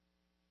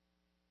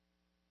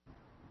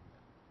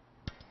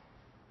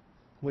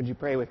Would you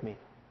pray with me?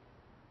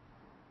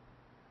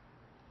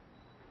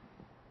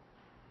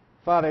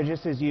 Father,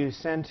 just as you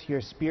sent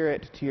your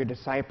Spirit to your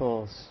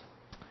disciples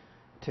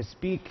to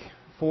speak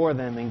for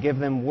them and give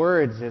them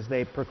words as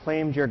they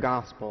proclaimed your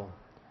gospel,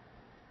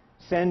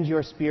 send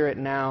your Spirit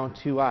now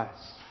to us,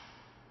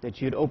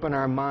 that you'd open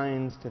our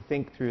minds to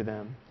think through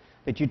them,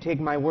 that you'd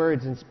take my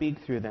words and speak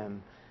through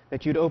them,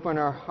 that you'd open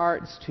our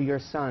hearts to your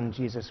Son,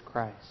 Jesus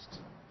Christ.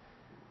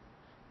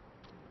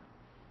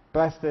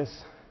 Bless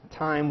this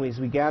time as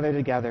we gather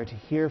together to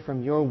hear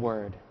from your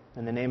word.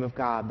 In the name of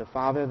God, the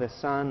Father, the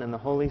Son, and the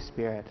Holy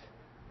Spirit.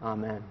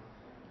 Amen.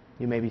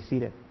 You may be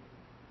seated.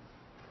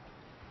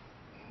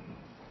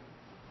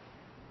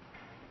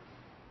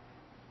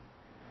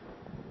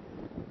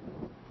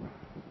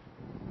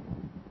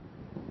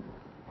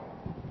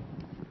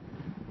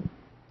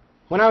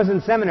 When I was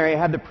in seminary, I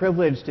had the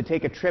privilege to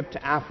take a trip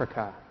to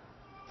Africa,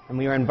 and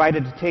we were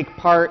invited to take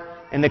part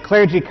in the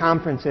clergy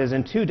conferences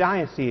in 2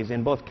 dioceses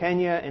in both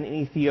Kenya and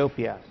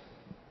Ethiopia.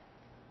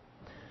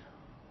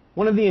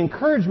 One of the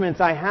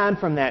encouragements I had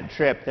from that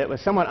trip that was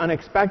somewhat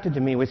unexpected to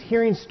me was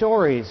hearing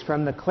stories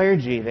from the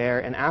clergy there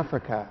in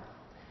Africa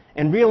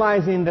and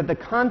realizing that the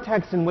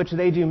context in which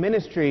they do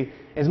ministry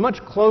is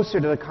much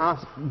closer to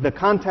the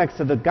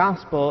context of the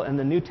gospel and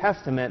the New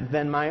Testament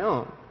than my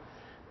own.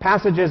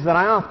 Passages that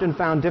I often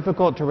found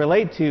difficult to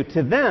relate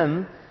to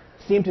them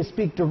seemed to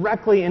speak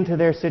directly into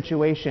their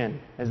situation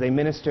as they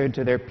ministered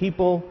to their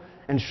people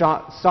and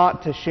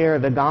sought to share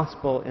the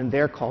gospel in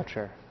their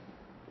culture.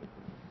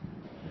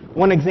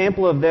 One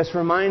example of this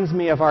reminds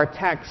me of our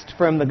text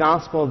from the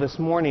gospel this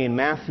morning,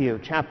 Matthew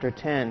chapter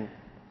 10,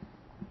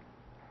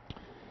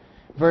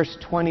 verse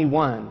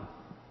 21.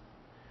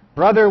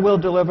 Brother will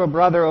deliver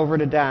brother over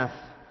to death,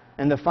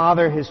 and the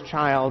father his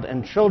child,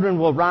 and children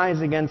will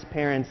rise against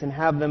parents and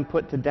have them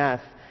put to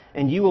death,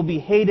 and you will be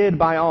hated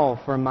by all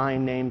for my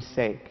name's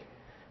sake.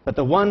 But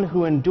the one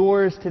who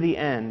endures to the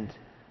end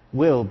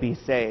will be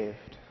saved.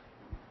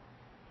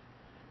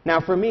 Now,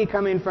 for me,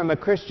 coming from a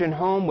Christian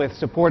home with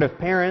supportive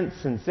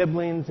parents and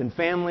siblings and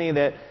family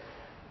that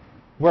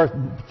were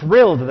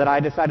thrilled that I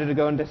decided to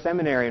go into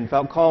seminary and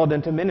felt called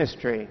into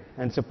ministry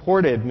and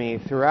supported me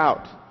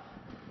throughout,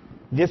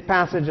 this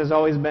passage has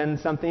always been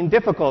something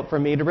difficult for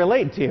me to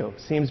relate to.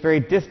 Seems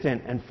very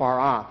distant and far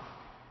off.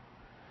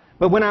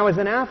 But when I was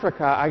in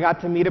Africa, I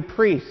got to meet a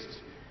priest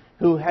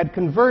who had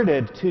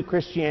converted to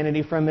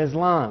Christianity from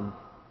Islam.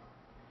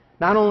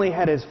 Not only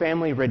had his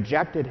family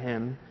rejected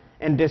him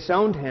and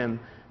disowned him,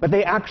 but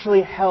they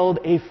actually held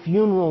a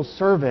funeral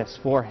service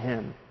for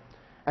him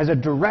as a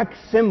direct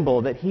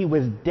symbol that he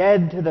was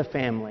dead to the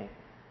family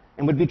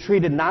and would be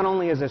treated not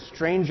only as a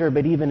stranger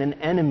but even an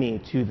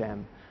enemy to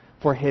them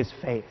for his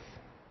faith.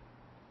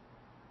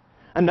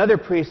 Another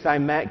priest I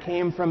met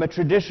came from a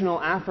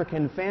traditional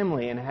African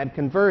family and had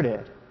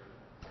converted.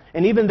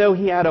 And even though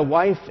he had a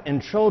wife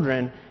and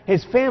children,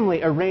 his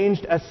family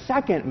arranged a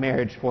second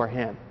marriage for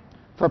him,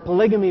 for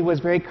polygamy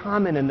was very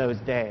common in those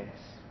days.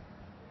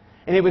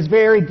 And it was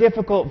very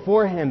difficult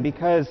for him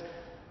because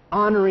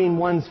honoring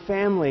one's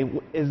family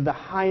is the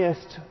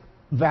highest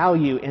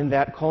value in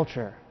that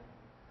culture.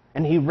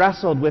 And he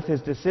wrestled with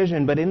his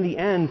decision, but in the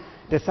end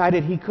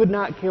decided he could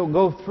not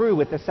go through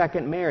with the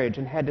second marriage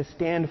and had to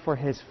stand for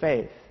his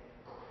faith.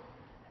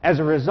 As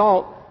a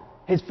result,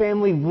 his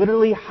family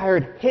literally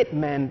hired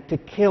hitmen to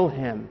kill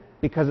him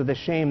because of the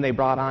shame they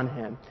brought on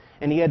him.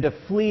 And he had to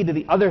flee to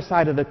the other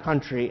side of the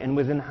country and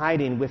was in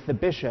hiding with the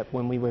bishop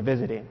when we were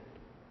visiting.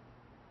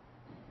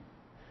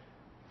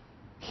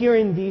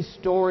 Hearing these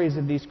stories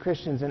of these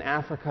Christians in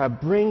Africa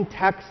bring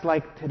texts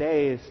like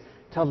today's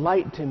to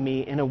light to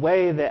me in a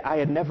way that I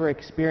had never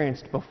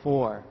experienced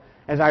before,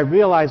 as I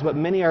realize what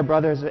many of our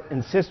brothers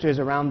and sisters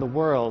around the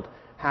world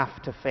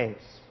have to face.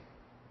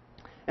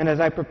 And as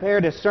I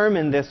prepared a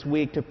sermon this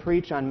week to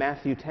preach on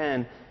Matthew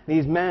 10,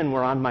 these men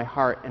were on my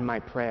heart and my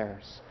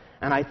prayers.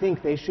 And I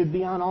think they should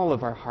be on all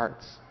of our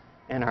hearts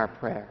and our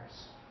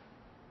prayers.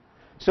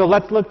 So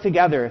let's look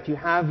together. If you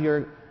have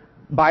your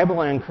Bible,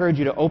 I encourage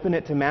you to open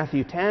it to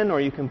Matthew 10,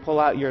 or you can pull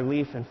out your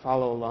leaf and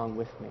follow along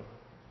with me.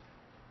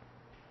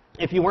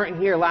 If you weren't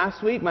here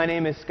last week, my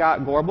name is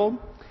Scott Gorbold.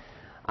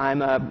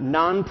 I'm a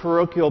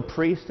non-parochial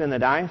priest in the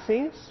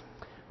diocese.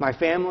 My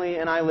family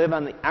and I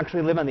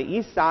actually live on the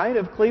east side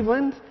of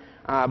Cleveland,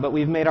 but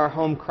we've made our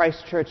home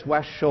Christ Church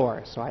West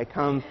Shore, so I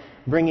come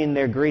bringing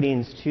their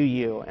greetings to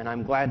you, and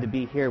I'm glad to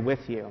be here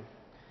with you.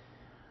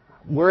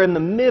 We're in the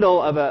middle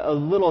of a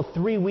little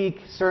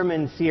 3-week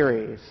sermon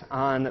series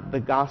on the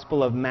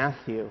Gospel of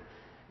Matthew.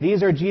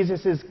 These are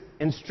Jesus'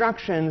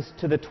 instructions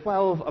to the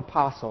 12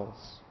 apostles.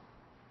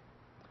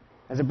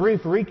 As a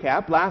brief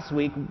recap, last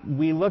week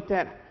we looked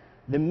at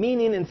the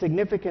meaning and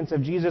significance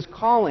of Jesus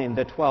calling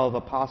the 12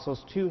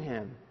 apostles to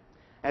him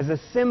as a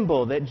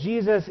symbol that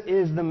Jesus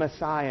is the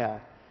Messiah,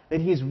 that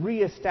he's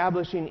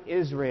reestablishing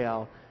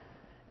Israel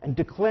and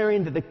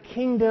declaring that the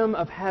kingdom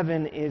of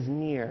heaven is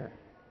near.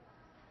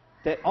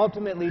 That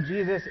ultimately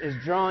Jesus is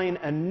drawing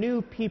a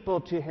new people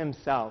to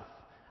himself,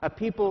 a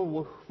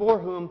people for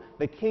whom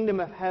the kingdom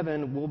of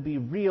heaven will be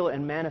real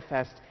and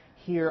manifest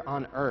here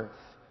on earth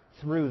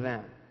through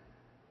them.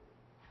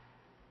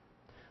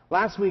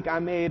 Last week I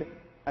made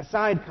a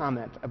side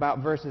comment about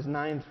verses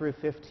 9 through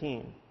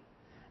 15.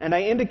 And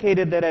I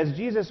indicated that as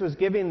Jesus was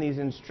giving these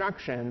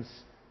instructions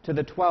to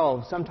the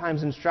 12,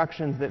 sometimes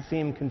instructions that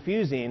seem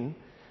confusing,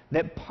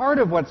 that part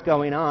of what's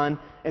going on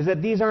is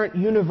that these aren't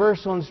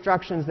universal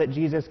instructions that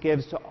Jesus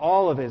gives to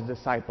all of his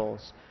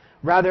disciples.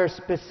 Rather, a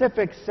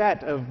specific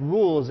set of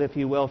rules, if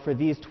you will, for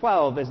these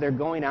 12 as they're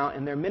going out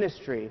in their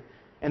ministry,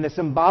 and the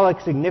symbolic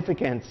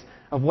significance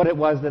of what it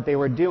was that they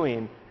were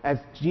doing as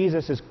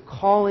Jesus is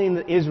calling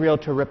Israel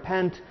to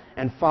repent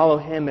and follow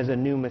him as a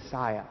new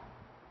Messiah.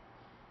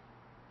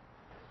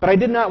 But I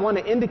did not want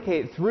to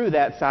indicate through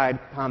that side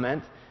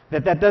comment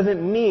that that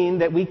doesn't mean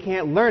that we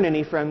can't learn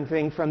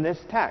anything from this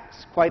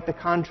text. Quite the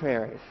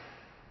contrary.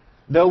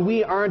 Though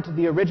we aren't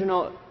the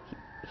original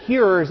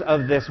hearers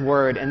of this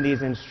word and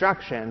these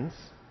instructions,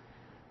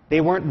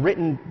 they weren't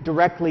written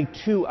directly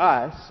to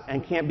us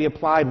and can't be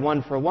applied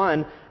one for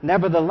one.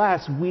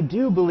 Nevertheless, we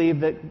do believe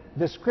that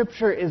the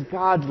Scripture is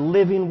God's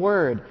living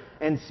word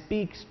and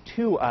speaks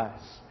to us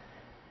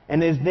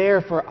and is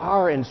there for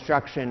our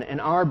instruction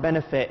and our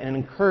benefit and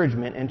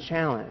encouragement and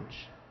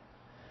challenge.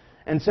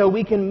 And so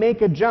we can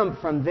make a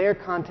jump from their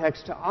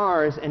context to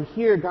ours and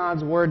hear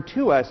God's word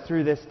to us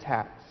through this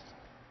text.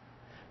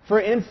 For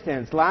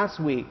instance, last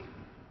week,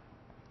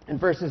 in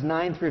verses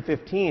 9 through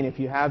 15, if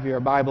you have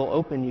your Bible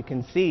open, you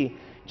can see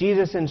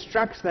Jesus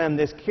instructs them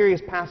this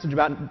curious passage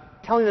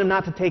about telling them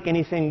not to take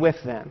anything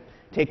with them.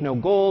 Take no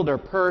gold or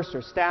purse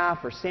or staff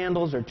or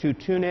sandals or 2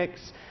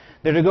 tunics.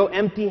 They're to go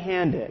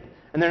empty-handed,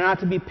 and they're not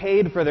to be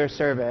paid for their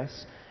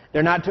service.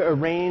 They're not to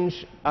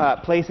arrange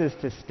places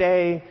to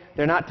stay.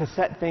 They're not to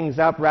set things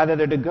up. Rather,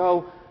 they're to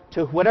go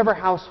to whatever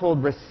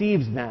household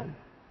receives them,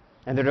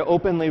 and they're to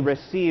openly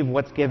receive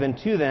what's given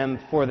to them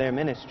for their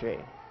ministry.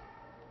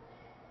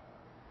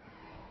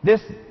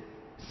 This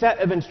set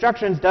of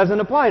instructions doesn't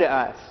apply to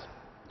us.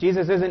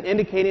 Jesus isn't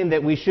indicating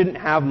that we shouldn't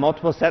have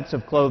multiple sets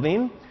of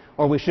clothing,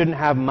 or we shouldn't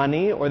have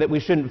money, or that we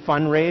shouldn't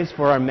fundraise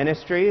for our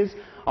ministries.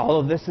 All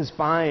of this is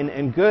fine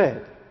and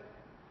good.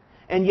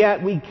 And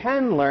yet we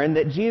can learn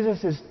that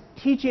Jesus is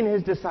teaching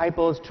his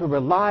disciples to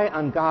rely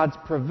on God's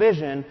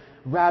provision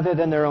rather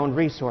than their own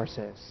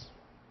resources.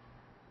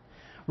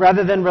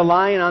 Rather than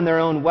relying on their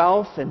own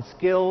wealth and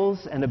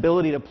skills and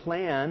ability to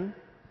plan,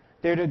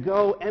 they're to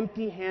go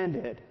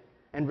empty-handed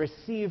and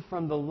receive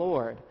from the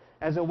Lord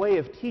as a way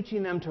of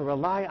teaching them to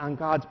rely on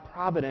God's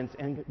providence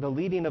and the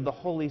leading of the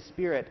Holy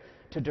Spirit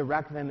to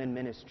direct them in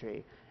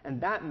ministry. And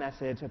that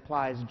message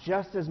applies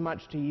just as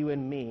much to you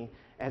and me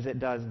as it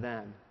does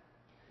them.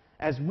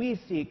 As we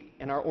seek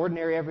in our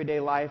ordinary everyday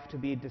life to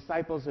be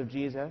disciples of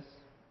Jesus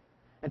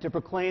and to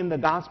proclaim the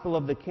gospel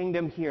of the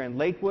kingdom here in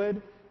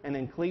Lakewood and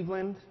in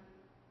Cleveland,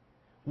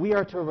 we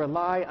are to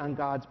rely on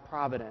God's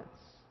providence.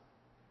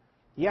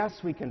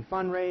 Yes, we can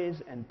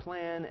fundraise and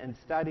plan and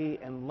study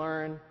and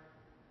learn,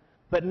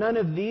 but none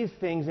of these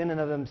things in and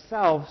of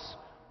themselves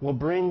will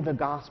bring the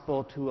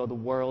gospel to the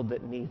world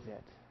that needs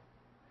it.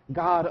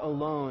 God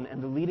alone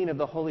and the leading of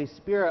the Holy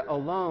Spirit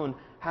alone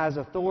has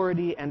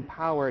authority and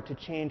power to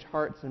change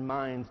hearts and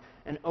minds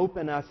and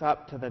open us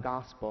up to the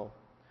gospel.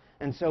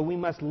 And so we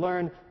must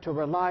learn to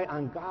rely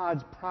on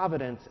God's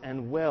providence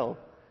and will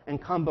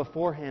and come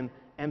before him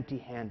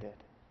empty-handed.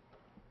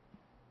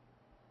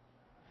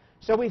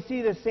 So we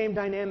see the same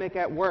dynamic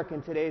at work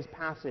in today's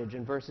passage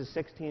in verses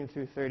 16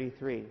 through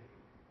 33.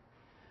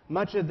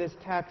 Much of this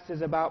text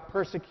is about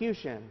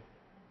persecution,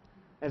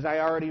 as I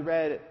already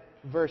read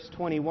verse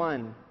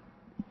 21,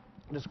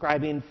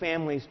 describing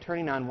families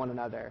turning on one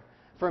another.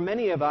 For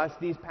many of us,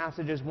 these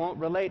passages won't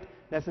relate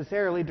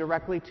necessarily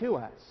directly to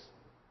us.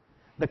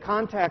 The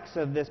context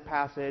of this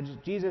passage,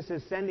 Jesus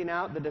is sending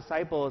out the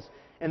disciples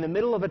in the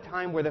middle of a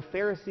time where the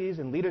Pharisees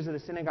and leaders of the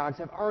synagogues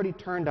have already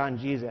turned on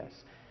Jesus.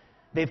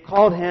 They've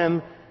called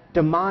him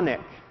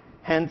demonic,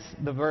 hence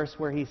the verse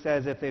where he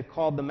says, if they've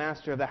called the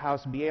master of the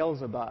house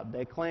Beelzebub.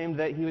 They claimed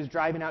that he was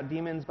driving out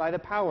demons by the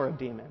power of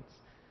demons.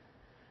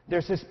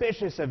 They're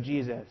suspicious of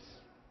Jesus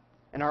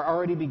and are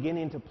already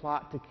beginning to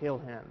plot to kill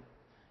him.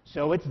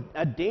 So it's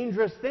a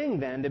dangerous thing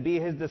then to be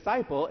his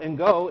disciple and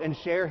go and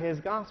share his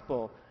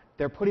gospel.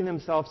 They're putting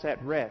themselves at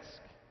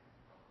risk.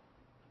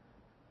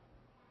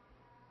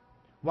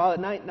 While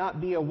it might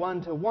not be a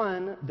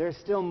one-to-one, there's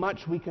still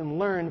much we can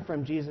learn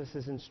from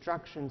Jesus'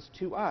 instructions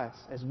to us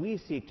as we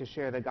seek to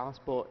share the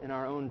gospel in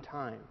our own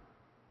time.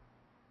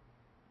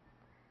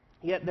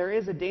 Yet there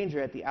is a danger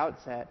at the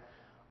outset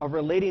of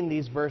relating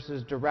these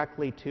verses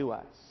directly to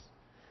us.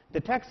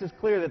 The text is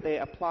clear that they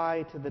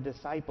apply to the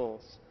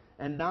disciples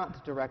and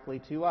not directly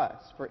to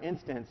us. For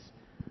instance,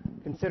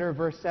 consider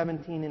verse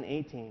 17 and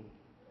 18.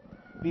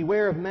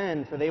 Beware of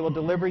men, for they will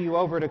deliver you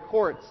over to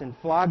courts and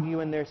flog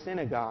you in their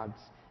synagogues,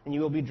 and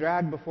you will be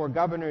dragged before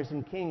governors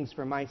and kings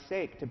for my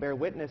sake to bear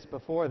witness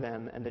before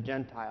them and the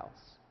Gentiles.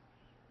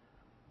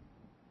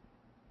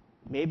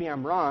 Maybe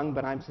I'm wrong,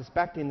 but I'm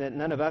suspecting that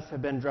none of us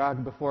have been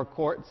dragged before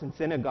courts and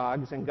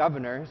synagogues and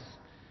governors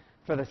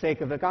for the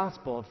sake of the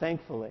gospel,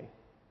 thankfully.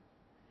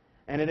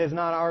 And it is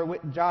not our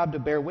job to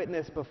bear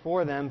witness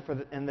before them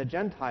and the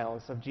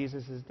Gentiles of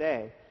Jesus'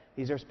 day.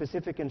 These are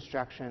specific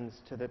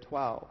instructions to the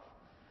 12.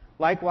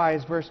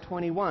 Likewise, verse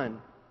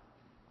 21,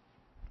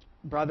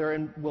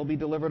 brother will be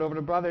delivered over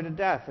to brother to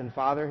death, and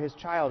father his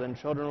child, and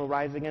children will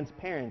rise against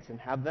parents and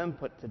have them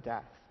put to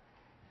death.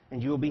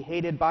 And you will be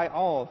hated by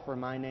all for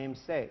my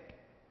name's sake.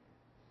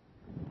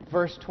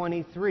 Verse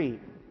 23,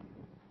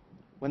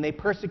 when they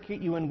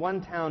persecute you in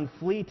one town,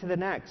 flee to the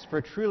next. For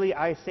truly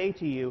I say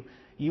to you,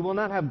 you will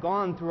not have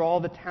gone through all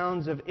the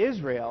towns of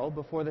Israel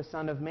before the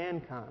Son of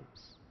Man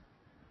comes.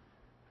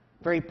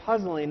 Very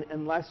puzzling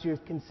unless you're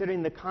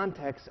considering the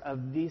context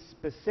of these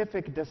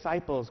specific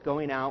disciples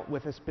going out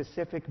with a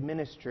specific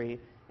ministry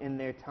in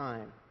their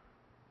time.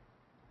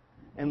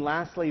 And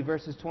lastly,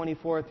 verses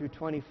 24 through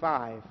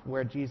 25,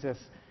 where Jesus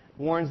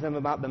warns them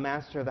about the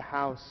master of the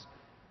house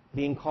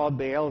being called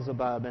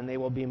Beelzebub, and they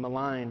will be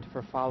maligned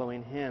for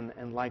following him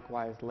and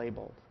likewise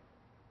labeled.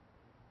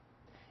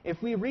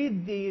 If we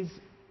read these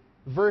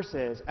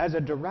verses as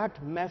a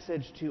direct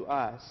message to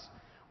us,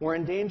 we're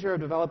in danger of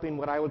developing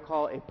what I would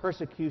call a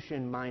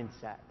persecution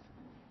mindset.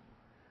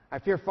 I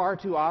fear far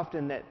too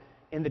often that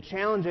in the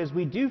challenges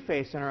we do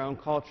face in our own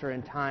culture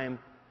and time,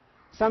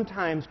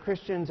 sometimes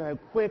Christians are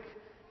quick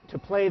to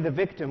play the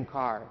victim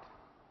card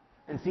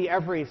and see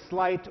every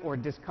slight or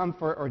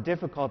discomfort or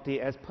difficulty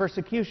as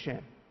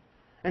persecution.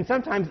 And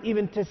sometimes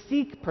even to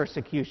seek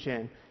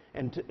persecution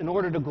in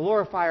order to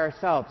glorify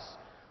ourselves.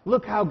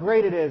 Look how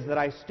great it is that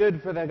I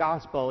stood for the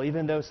gospel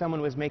even though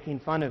someone was making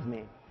fun of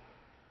me.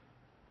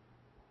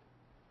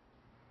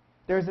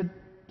 There's a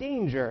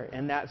danger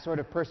in that sort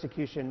of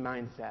persecution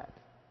mindset.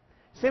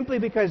 Simply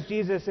because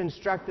Jesus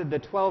instructed the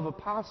 12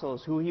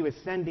 apostles who he was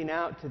sending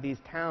out to these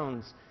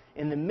towns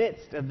in the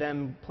midst of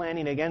them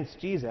planning against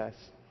Jesus,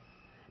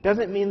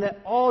 doesn't mean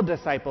that all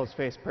disciples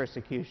face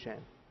persecution.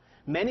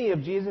 Many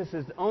of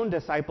Jesus' own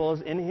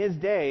disciples in his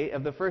day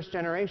of the first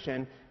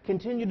generation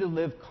continued to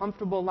live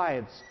comfortable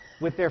lives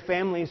with their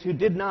families who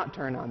did not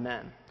turn on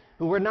them,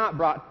 who were not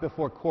brought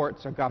before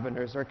courts or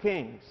governors or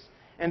kings.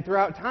 And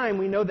throughout time,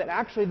 we know that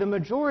actually the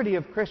majority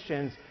of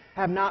Christians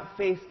have not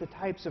faced the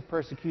types of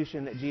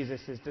persecution that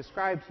Jesus has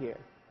described here.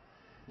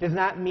 Does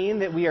that mean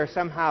that we are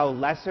somehow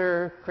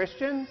lesser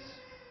Christians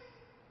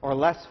or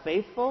less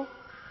faithful?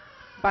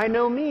 By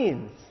no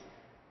means.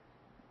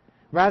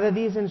 Rather,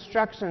 these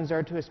instructions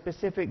are to a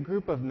specific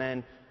group of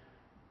men,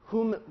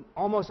 whom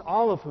almost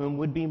all of whom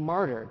would be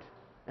martyred,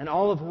 and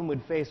all of whom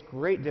would face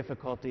great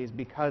difficulties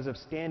because of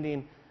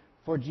standing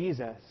for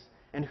Jesus,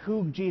 and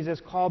who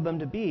Jesus called them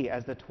to be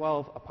as the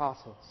 12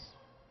 apostles.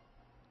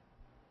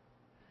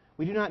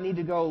 We do not need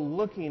to go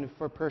looking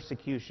for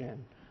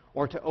persecution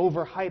or to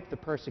overhype the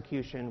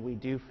persecution we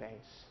do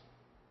face.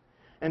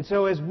 And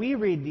so as we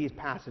read these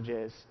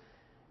passages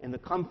in the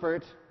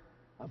comfort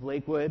of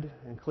Lakewood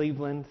and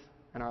Cleveland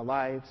and our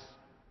lives,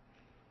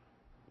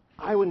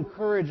 I would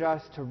encourage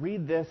us to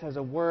read this as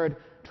a word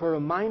to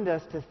remind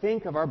us to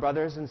think of our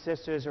brothers and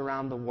sisters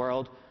around the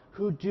world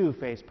who do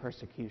face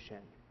persecution.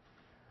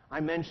 I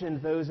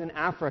mentioned those in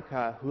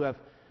Africa who have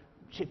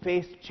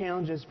faced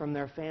challenges from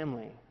their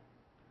family.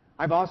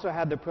 I've also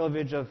had the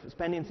privilege of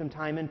spending some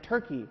time in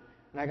Turkey,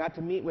 and I got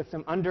to meet with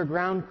some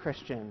underground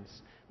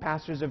Christians,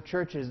 pastors of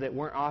churches that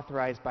weren't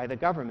authorized by the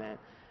government.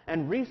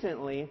 And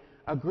recently,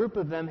 a group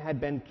of them had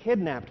been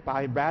kidnapped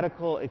by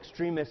radical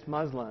extremist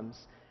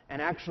Muslims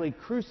and actually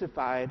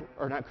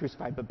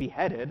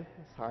beheaded,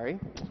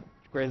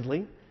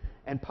 grisly,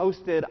 and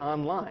posted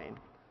online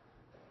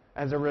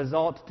as a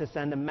result to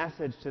send a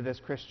message to this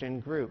Christian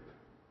group.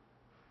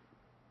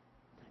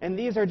 And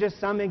these are just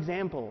some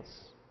examples.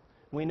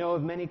 We know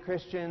of many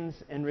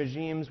Christians in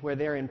regimes where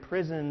they're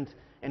imprisoned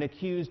and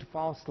accused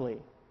falsely,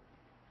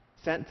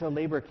 sent to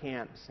labor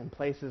camps in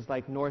places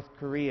like North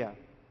Korea,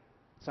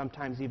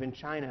 sometimes even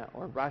China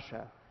or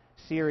Russia,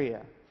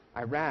 Syria,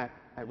 Iraq,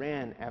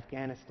 Iran,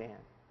 Afghanistan.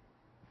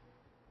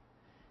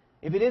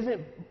 If it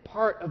isn't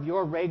part of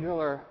your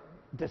regular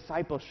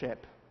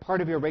discipleship,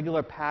 part of your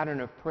regular pattern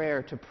of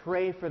prayer to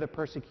pray for the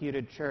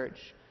persecuted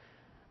church,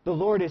 the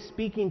Lord is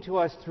speaking to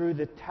us through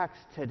the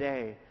text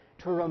today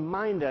to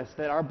remind us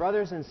that our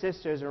brothers and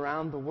sisters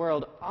around the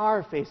world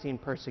are facing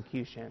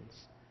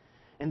persecutions,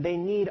 and they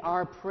need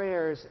our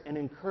prayers and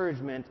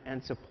encouragement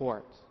and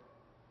support.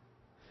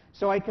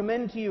 So I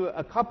commend to you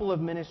a couple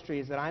of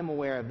ministries that I'm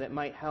aware of that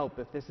might help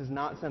if this is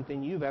not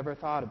something you've ever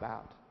thought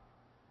about.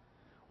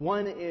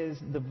 One is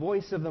the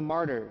Voice of the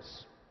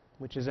Martyrs,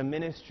 which is a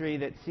ministry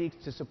that seeks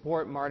to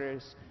support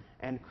martyrs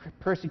and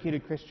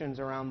persecuted Christians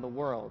around the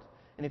world.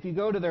 And if you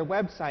go to their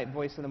website,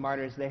 Voice of the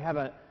Martyrs, they have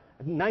a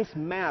nice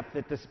map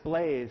that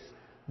displays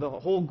the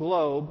whole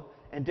globe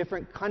and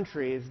different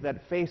countries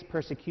that face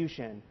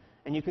persecution.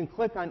 And you can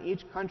click on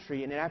each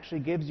country, and it actually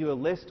gives you a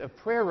list of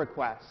prayer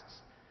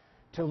requests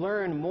to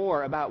learn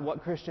more about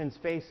what Christians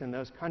face in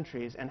those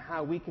countries and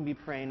how we can be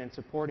praying and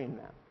supporting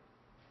them.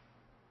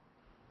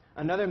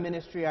 Another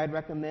ministry I'd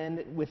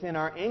recommend within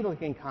our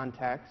Anglican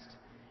context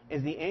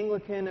is the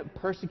Anglican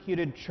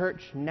Persecuted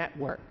Church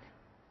Network.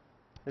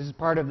 This is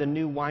part of the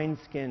New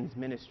Wineskins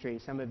ministry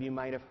some of you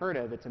might have heard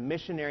of. It's a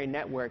missionary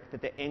network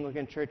that the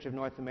Anglican Church of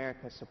North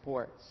America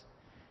supports.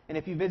 And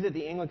if you visit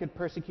the Anglican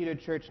Persecuted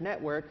Church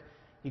Network,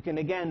 you can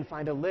again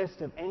find a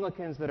list of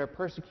Anglicans that are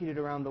persecuted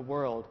around the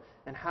world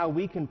and how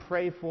we can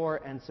pray for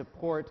and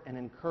support and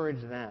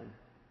encourage them.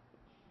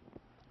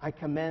 I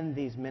commend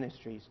these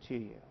ministries to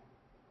you.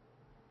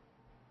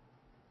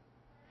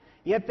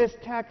 Yet this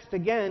text,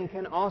 again,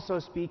 can also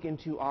speak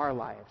into our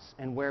lives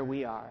and where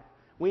we are.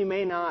 We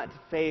may not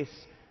face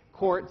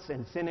courts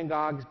and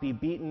synagogues, be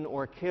beaten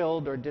or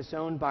killed or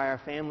disowned by our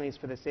families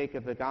for the sake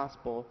of the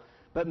gospel,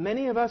 but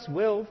many of us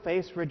will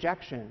face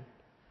rejection,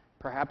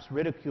 perhaps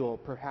ridicule,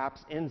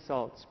 perhaps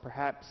insults,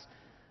 perhaps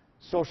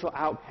social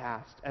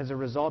outcast as a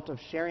result of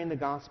sharing the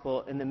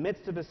gospel in the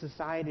midst of a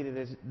society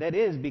that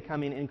is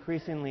becoming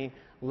increasingly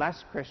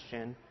less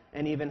Christian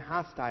and even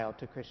hostile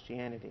to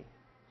Christianity.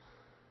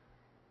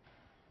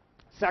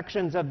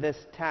 Sections of this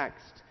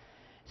text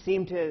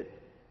seem to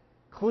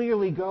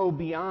clearly go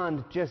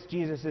beyond just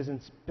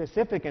Jesus'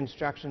 specific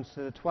instructions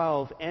to the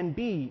 12 and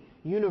be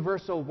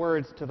universal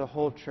words to the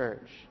whole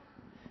church.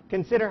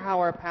 Consider how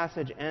our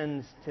passage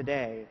ends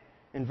today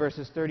in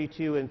verses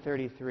 32 and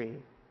 33.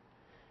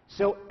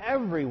 So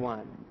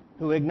everyone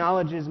who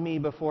acknowledges me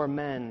before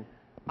men,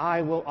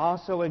 I will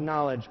also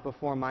acknowledge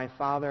before my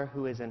Father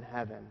who is in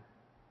heaven.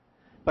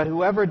 But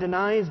whoever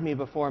denies me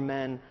before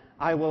men,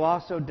 I will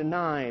also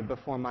deny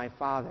before my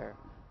Father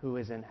who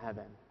is in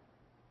heaven.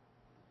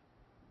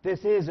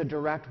 This is a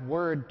direct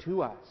word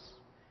to us,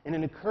 and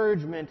an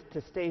encouragement to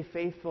stay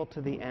faithful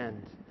to the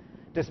end,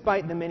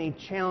 despite the many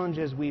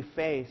challenges we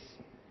face,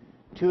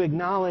 to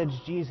acknowledge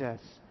Jesus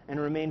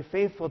and remain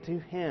faithful to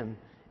him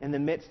in the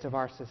midst of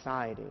our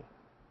society.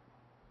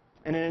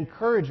 And an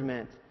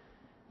encouragement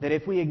that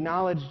if we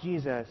acknowledge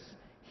Jesus,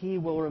 he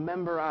will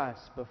remember us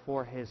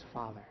before his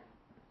Father.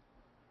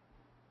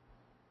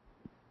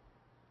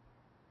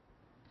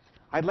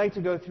 I'd like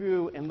to go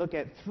through and look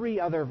at 3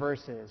 other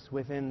verses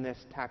within this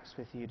text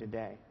with you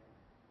today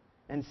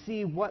and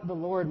see what the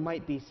Lord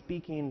might be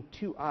speaking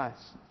to us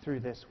through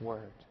this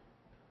word.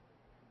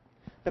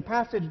 The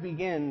passage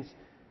begins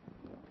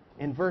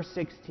in verse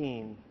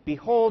 16.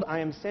 Behold, I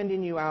am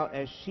sending you out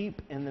as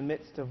sheep in the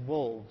midst of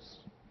wolves.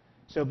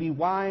 So be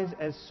wise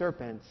as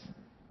serpents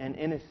and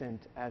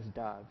innocent as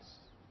doves.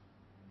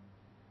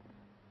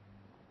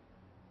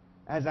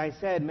 As I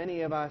said, many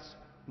of us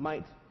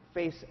might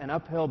face an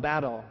uphill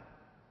battle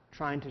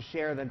trying to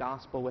share the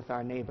gospel with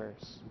our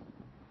neighbors.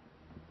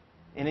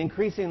 And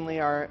increasingly,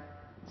 our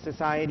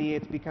society,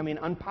 it's becoming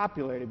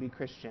unpopular to be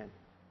Christian.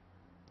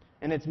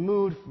 And it's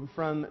moved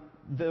from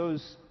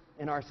those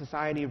in our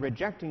society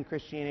rejecting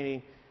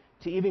Christianity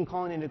to even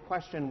calling into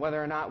question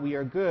whether or not we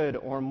are good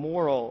or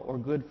moral or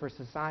good for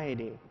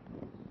society.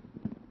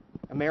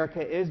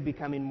 America is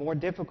becoming more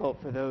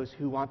difficult for those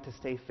who want to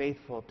stay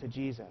faithful to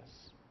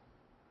Jesus.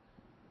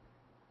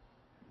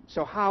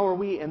 So how are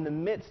we in the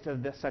midst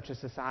of such a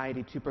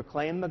society to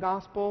proclaim the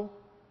gospel?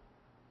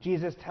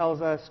 Jesus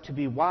tells us to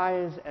be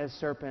wise as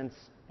serpents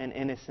and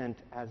innocent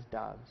as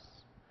doves.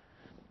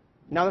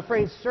 Now the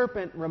phrase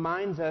serpent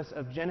reminds us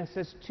of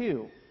Genesis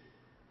 2,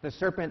 the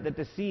serpent that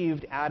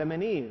deceived Adam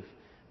and Eve.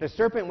 The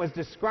serpent was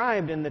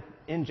described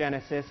in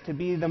Genesis to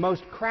be the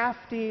most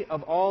crafty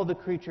of all the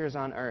creatures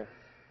on earth.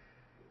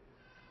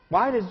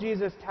 Why does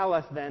Jesus tell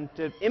us then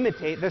to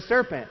imitate the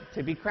serpent,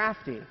 to be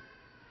crafty?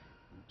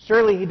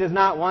 Surely he does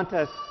not want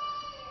us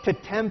to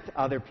tempt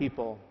other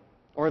people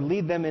or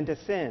lead them into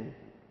sin.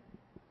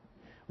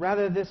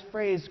 Rather, this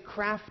phrase,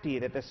 crafty,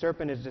 that the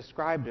serpent is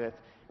described with,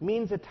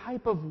 means a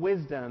type of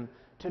wisdom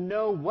to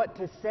know what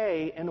to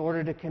say in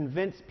order to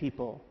convince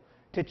people,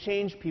 to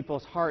change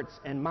people's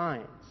hearts and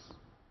minds.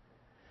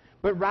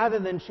 But rather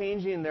than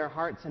changing their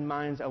hearts and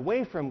minds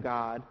away from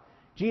God,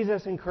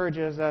 Jesus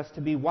encourages us to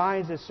be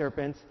wise as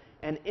serpents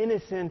and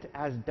innocent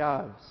as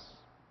doves.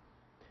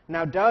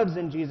 Now, doves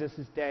in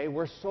Jesus' day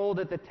were sold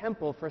at the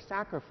temple for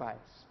sacrifice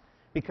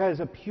because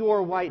a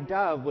pure white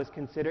dove was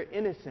considered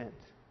innocent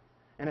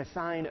and a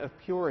sign of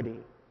purity.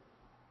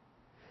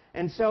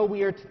 And so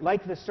we are,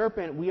 like the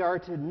serpent, we are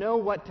to know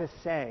what to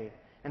say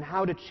and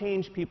how to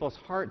change people's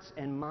hearts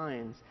and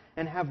minds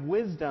and have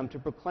wisdom to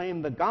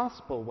proclaim the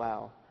gospel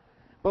well.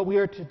 But we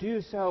are to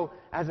do so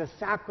as a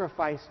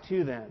sacrifice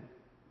to them,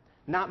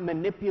 not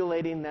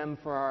manipulating them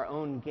for our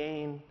own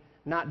gain,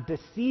 not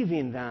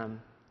deceiving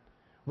them,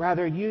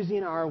 rather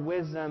using our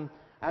wisdom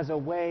as a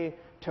way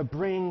to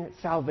bring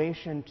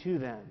salvation to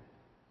them,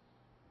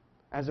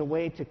 as a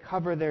way to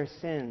cover their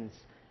sins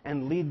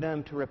and lead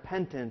them to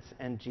repentance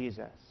and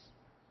Jesus.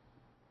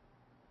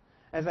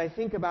 As I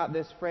think about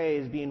this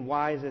phrase, being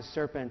wise as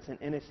serpents and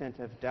innocent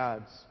as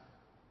doves,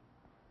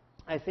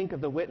 I think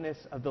of the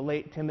witness of the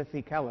late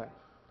Timothy Keller,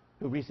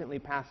 who recently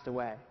passed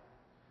away.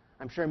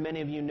 I'm sure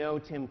many of you know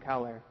Tim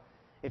Keller.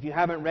 If you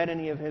haven't read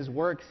any of his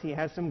works, he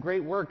has some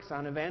great works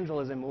on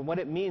evangelism and what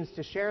it means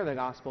to share the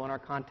gospel in our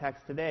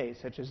context today,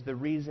 such as The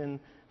Reason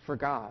for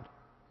God.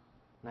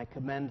 And I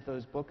commend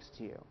those books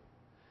to you.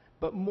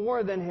 But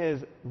more than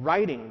his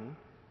writing,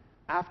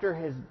 after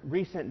his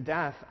recent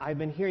death, I've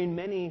been hearing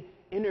many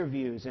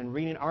interviews and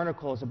reading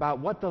articles about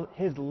what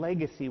his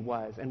legacy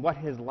was and what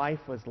his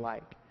life was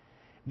like.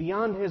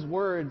 Beyond his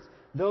words,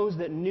 those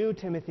that knew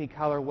Timothy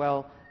Keller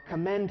well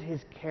commend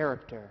his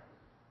character.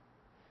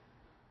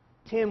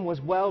 Tim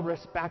was well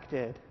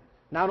respected,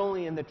 not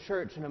only in the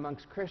church and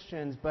amongst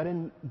Christians, but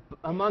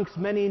amongst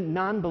many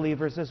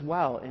non-believers as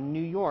well in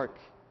New York.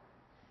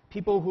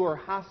 People who are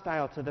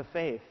hostile to the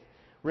faith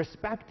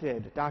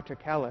respected Dr.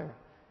 Keller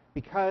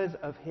because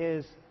of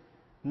his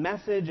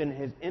message and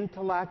his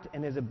intellect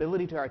and his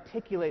ability to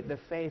articulate the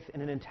faith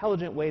in an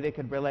intelligent way they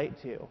could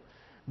relate to.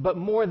 But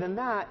more than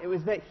that, it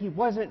was that he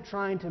wasn't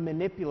trying to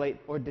manipulate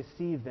or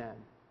deceive them.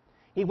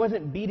 He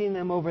wasn't beating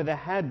them over the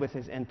head with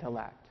his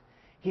intellect.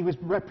 He was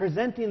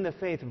representing the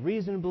faith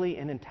reasonably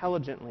and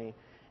intelligently.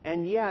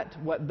 And yet,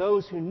 what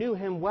those who knew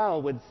him well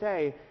would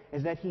say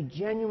is that he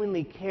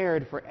genuinely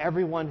cared for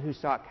everyone who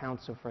sought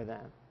counsel for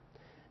them.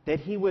 That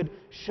he would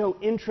show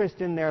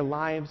interest in their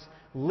lives,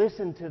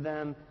 listen to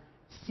them,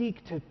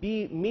 seek to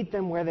meet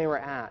them where they were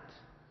at.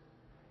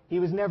 He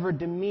was never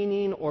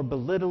demeaning or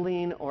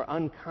belittling or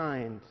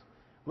unkind.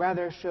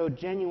 Rather, showed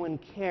genuine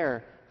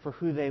care for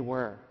who they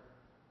were.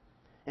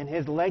 And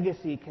his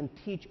legacy can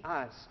teach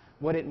us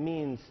what it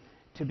means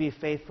to be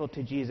faithful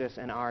to Jesus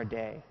in our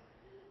day,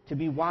 to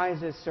be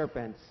wise as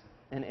serpents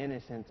and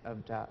innocent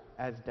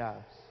as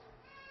doves.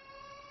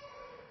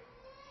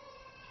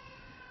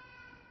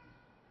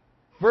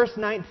 Verse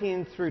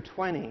 19 through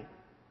 20.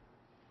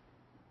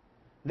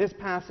 This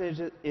passage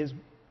is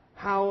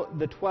how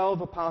the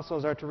 12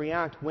 apostles are to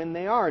react when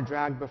they are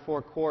dragged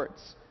before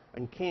courts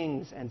and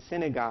kings and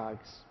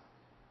synagogues.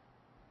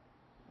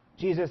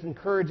 Jesus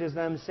encourages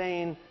them,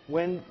 saying,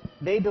 when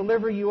they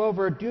deliver you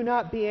over, do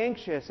not be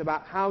anxious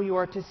about how you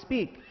are to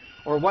speak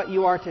or what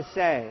you are to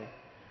say,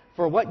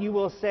 for what you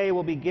will say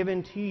will be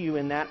given to you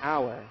in that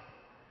hour.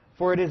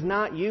 For it is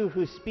not you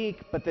who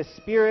speak, but the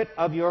Spirit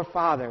of your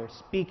Father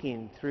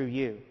speaking through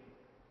you.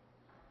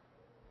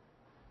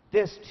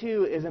 This,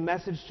 too, is a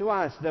message to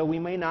us. Though we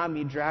may not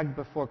be dragged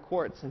before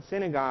courts and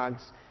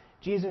synagogues,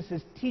 Jesus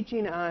is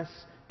teaching us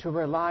to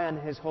rely on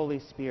his Holy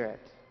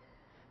Spirit.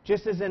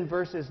 Just as in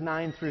verses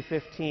 9 through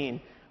 15,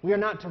 we are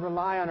not to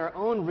rely on our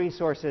own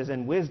resources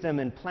and wisdom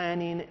and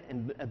planning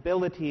and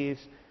abilities,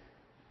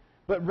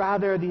 but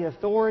rather the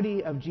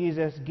authority of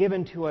Jesus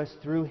given to us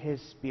through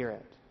his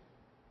Spirit.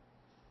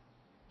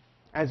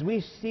 As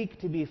we seek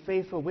to be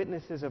faithful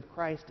witnesses of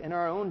Christ in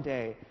our own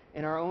day,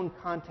 in our own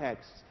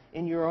contexts,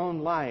 in your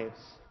own lives,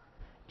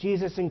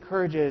 Jesus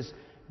encourages,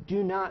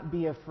 do not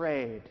be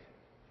afraid.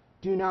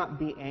 Do not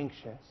be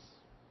anxious.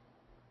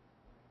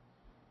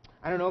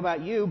 I don't know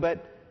about you,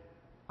 but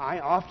I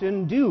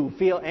often do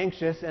feel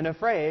anxious and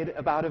afraid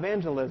about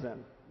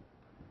evangelism.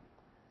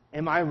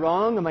 Am I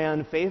wrong? Am I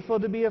unfaithful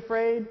to be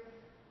afraid?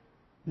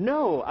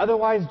 No.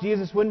 Otherwise,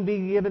 Jesus wouldn't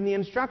be given the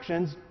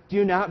instructions,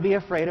 do not be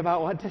afraid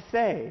about what to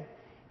say.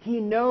 He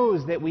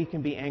knows that we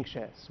can be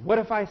anxious. What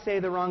if I say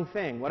the wrong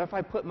thing? What if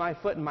I put my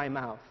foot in my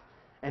mouth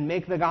and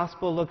make the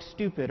gospel look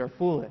stupid or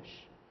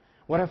foolish?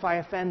 What if I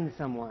offend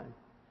someone?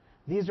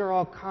 These are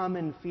all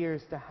common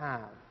fears to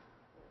have.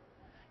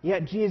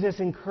 Yet Jesus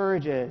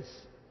encourages,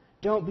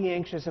 don't be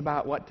anxious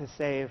about what to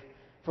say,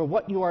 for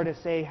what you are to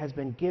say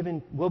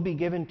will be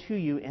given to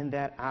you in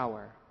that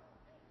hour.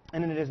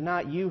 And it is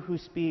not you who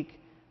speak,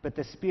 but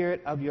the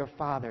Spirit of your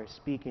Father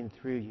speaking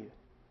through you.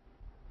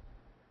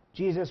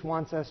 Jesus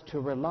wants us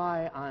to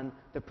rely on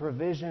the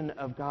provision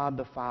of God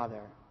the Father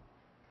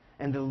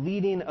and the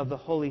leading of the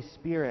Holy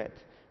Spirit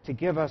to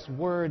give us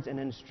words and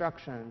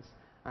instructions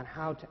on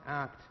how to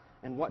act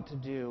and what to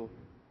do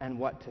and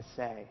what to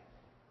say.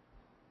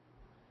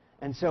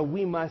 And so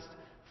we must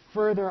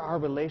further our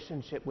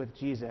relationship with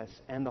Jesus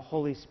and the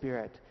Holy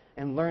Spirit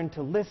and learn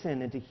to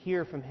listen and to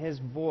hear from his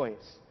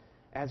voice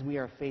as we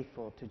are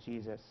faithful to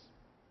Jesus.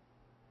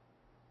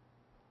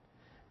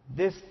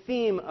 This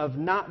theme of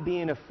not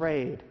being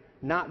afraid,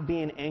 not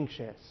being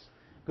anxious,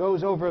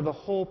 goes over the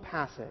whole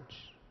passage.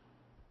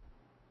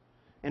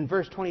 In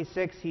verse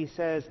 26, he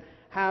says,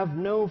 have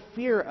no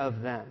fear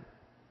of them,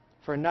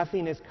 for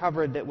nothing is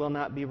covered that will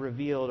not be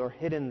revealed or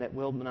hidden that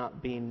will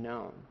not be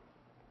known.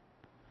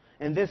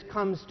 And this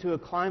comes to a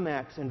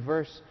climax in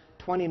verse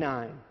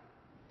 29.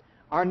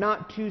 Are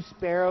not 2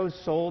 sparrows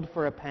sold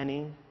for a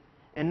penny,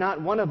 and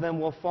not one of them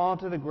will fall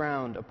to the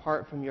ground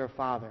apart from your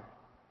Father?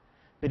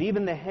 But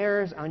even the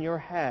hairs on your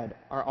head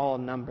are all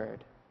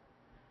numbered.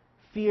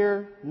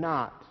 Fear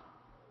not,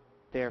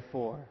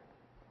 therefore.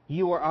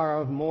 You are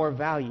of more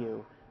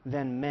value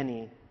than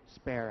many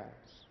sparrows.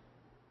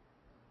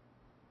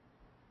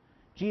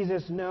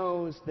 Jesus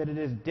knows that it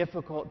is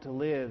difficult to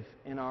live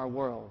in our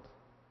world.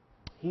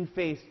 He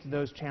faced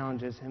those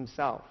challenges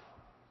himself.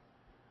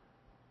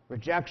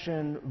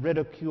 Rejection,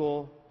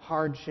 ridicule,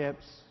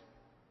 hardships.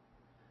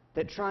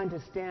 That trying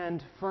to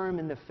stand firm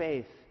in the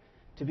faith,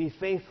 to be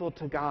faithful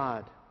to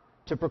God,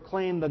 to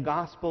proclaim the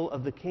gospel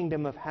of the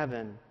kingdom of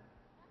heaven,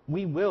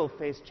 we will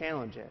face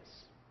challenges.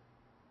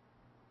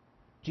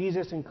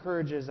 Jesus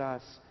encourages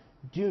us,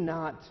 do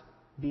not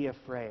be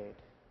afraid.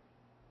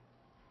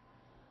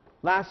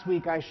 Last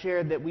week I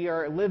shared that we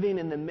are living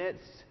in the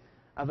midst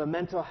of a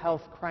mental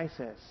health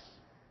crisis,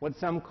 what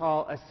some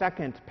call a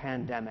second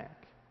pandemic,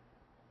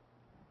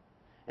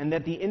 and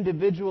that the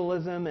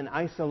individualism and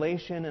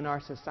isolation in our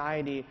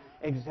society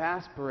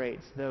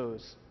exasperates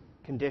those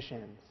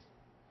conditions,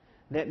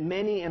 that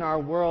many in our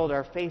world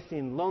are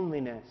facing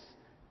loneliness,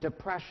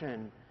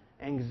 depression,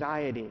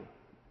 anxiety.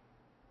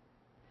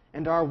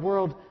 And our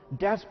world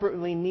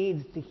desperately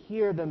needs to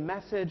hear the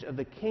message of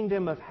the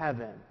kingdom of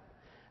heaven,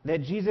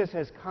 that Jesus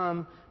has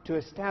come to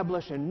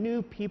establish a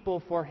new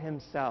people for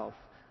himself,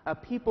 a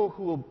people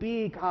who will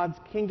be God's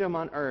kingdom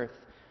on earth,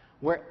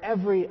 where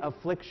every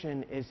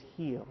affliction is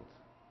healed.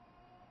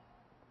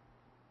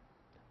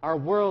 Our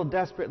world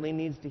desperately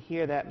needs to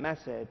hear that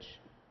message,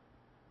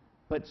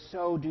 but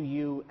so do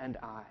you and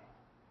I.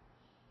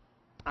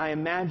 I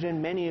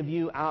imagine many of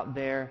you out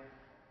there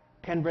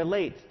can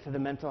relate to the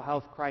mental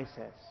health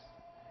crisis.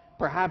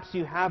 Perhaps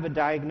you have a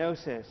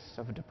diagnosis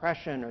of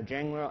depression or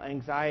general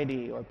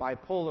anxiety or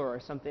bipolar or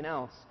something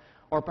else.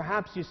 Or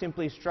perhaps you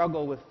simply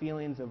struggle with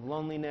feelings of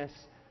loneliness,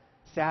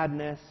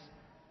 sadness,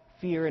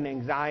 fear and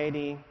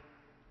anxiety,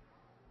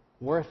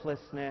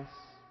 worthlessness.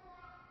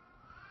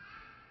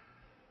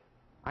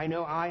 I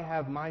know I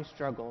have my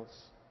struggles,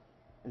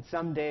 and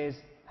some days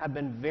have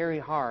been very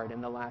hard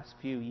in the last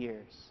few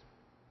years.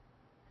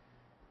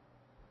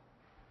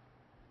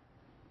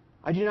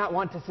 I do not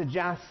want to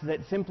suggest that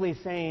simply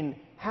saying,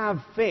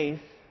 have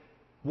faith,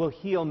 will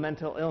heal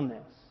mental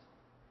illness.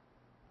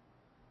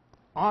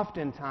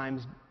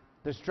 Oftentimes,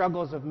 the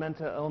struggles of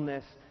mental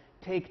illness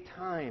take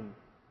time,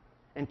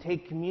 and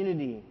take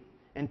community,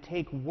 and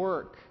take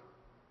work.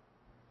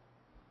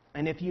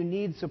 And if you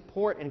need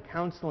support and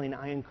counseling,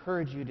 I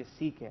encourage you to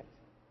seek it.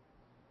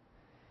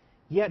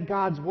 Yet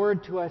God's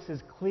word to us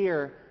is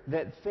clear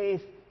that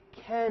faith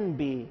can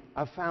be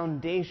a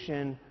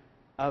foundation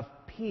of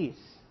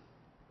peace,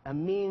 a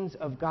means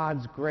of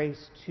God's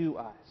grace to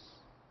us.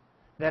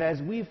 That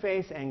as we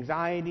face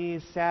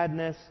anxieties,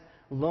 sadness,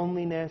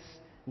 loneliness,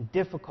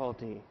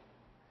 difficulty,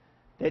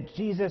 that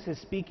Jesus is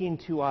speaking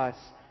to us,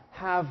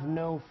 have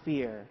no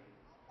fear.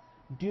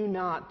 Do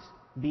not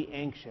be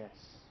anxious.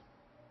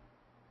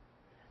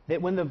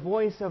 That when the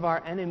voice of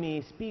our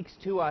enemy speaks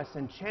to us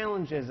and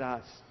challenges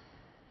us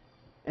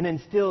and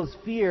instills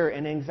fear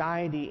and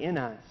anxiety in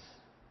us,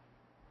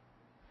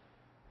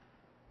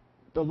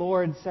 the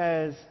Lord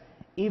says,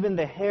 even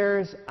the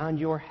hairs on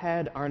your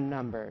head are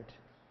numbered.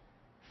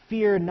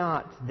 Fear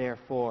not,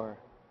 therefore.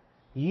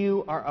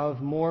 You are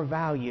of more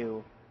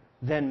value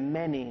than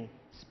many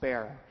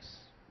sparrows.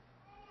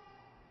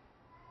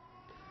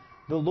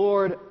 The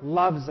Lord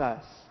loves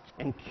us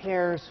and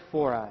cares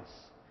for us.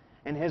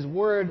 And his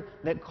word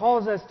that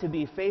calls us to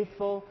be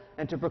faithful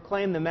and to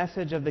proclaim the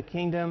message of the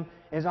kingdom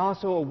is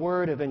also a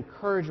word of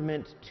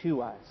encouragement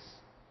to us,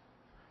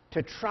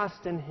 to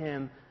trust in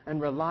him and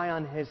rely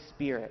on his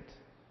Spirit.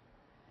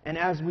 And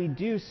as we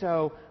do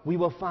so, we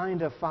will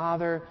find a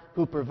Father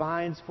who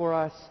provides for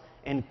us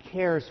and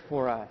cares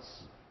for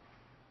us.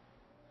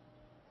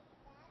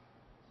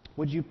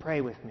 Would you pray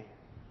with me?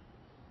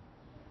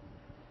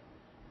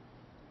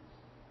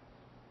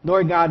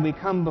 Lord God, we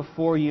come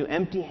before you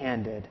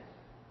empty-handed,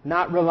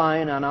 not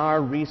relying on our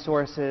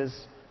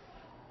resources,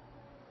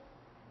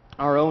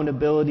 our own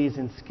abilities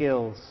and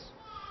skills,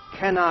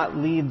 cannot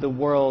lead the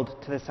world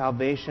to the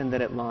salvation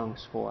that it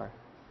longs for.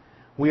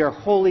 We are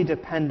wholly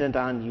dependent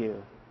on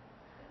you.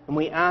 And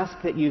we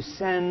ask that you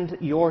send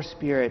your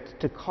Spirit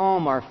to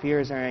calm our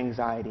fears and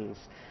anxieties,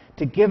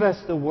 to give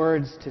us the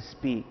words to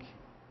speak.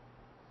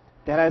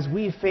 That as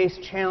we face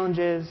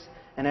challenges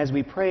and as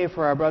we pray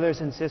for our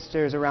brothers and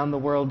sisters around the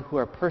world who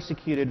are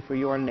persecuted for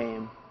your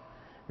name,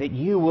 that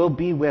you will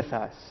be with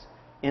us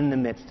in the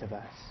midst of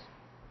us.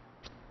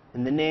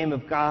 In the name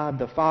of God,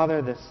 the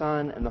Father, the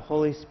Son, and the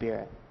Holy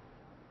Spirit.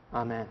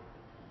 Amen.